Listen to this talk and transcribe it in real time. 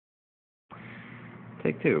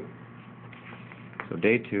Take two. So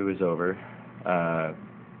day 2 is over.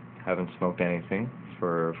 Haven't smoked anything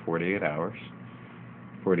for 48 hours.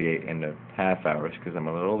 48 and a half hours because I'm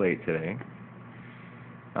a little late today.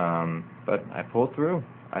 But I pulled through.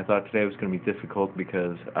 I thought today was going to be difficult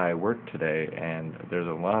because I work today and there's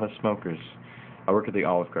a lot of smokers. I work at the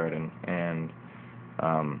Olive Garden, and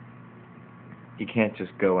you can't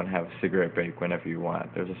just go and have a cigarette break whenever you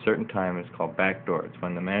want. There's a certain time, it's called back door. It's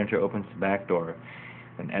when the manager opens the back door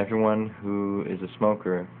and everyone who is a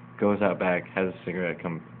smoker goes out back, has a cigarette,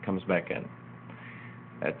 comes back in.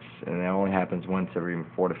 And that only happens once every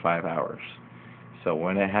 4 to 5 hours. So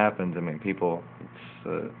when it happens, I mean, people,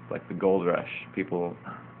 it's like the gold rush. People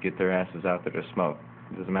get their asses out there to smoke.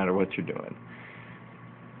 It doesn't matter what you're doing.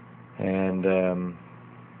 And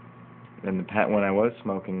when I was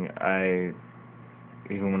smoking,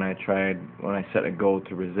 when I set a goal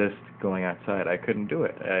to resist going outside, I couldn't do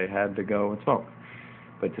it. I had to go and smoke.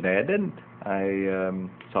 But today I didn't. I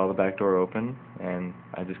saw the back door open, and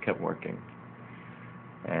I just kept working.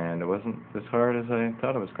 And it wasn't as hard as I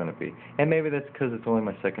thought it was going to be. And maybe that's because it's only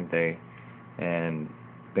my second day, and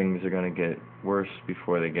things are going to get worse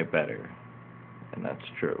before they get better. And that's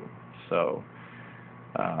true. So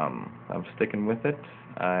I'm sticking with it.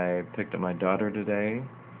 I picked up my daughter today.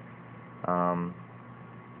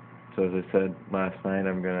 So as I said last night,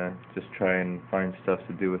 I'm going to just try and find stuff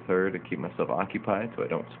to do with her to keep myself occupied so I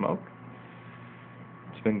don't smoke.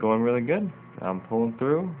 It's been going really good. I'm pulling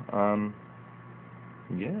through.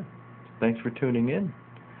 Yeah. Thanks for tuning in.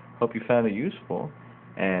 Hope you found it useful.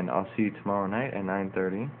 And I'll see you tomorrow night at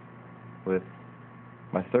 9:30 with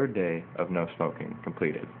my 3rd day of no smoking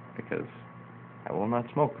completed, because I will not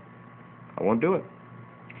smoke. I won't do it.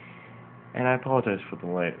 And I apologize for the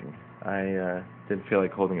lighting. I didn't feel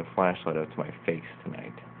like holding a flashlight up to my face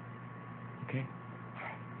tonight. Okay?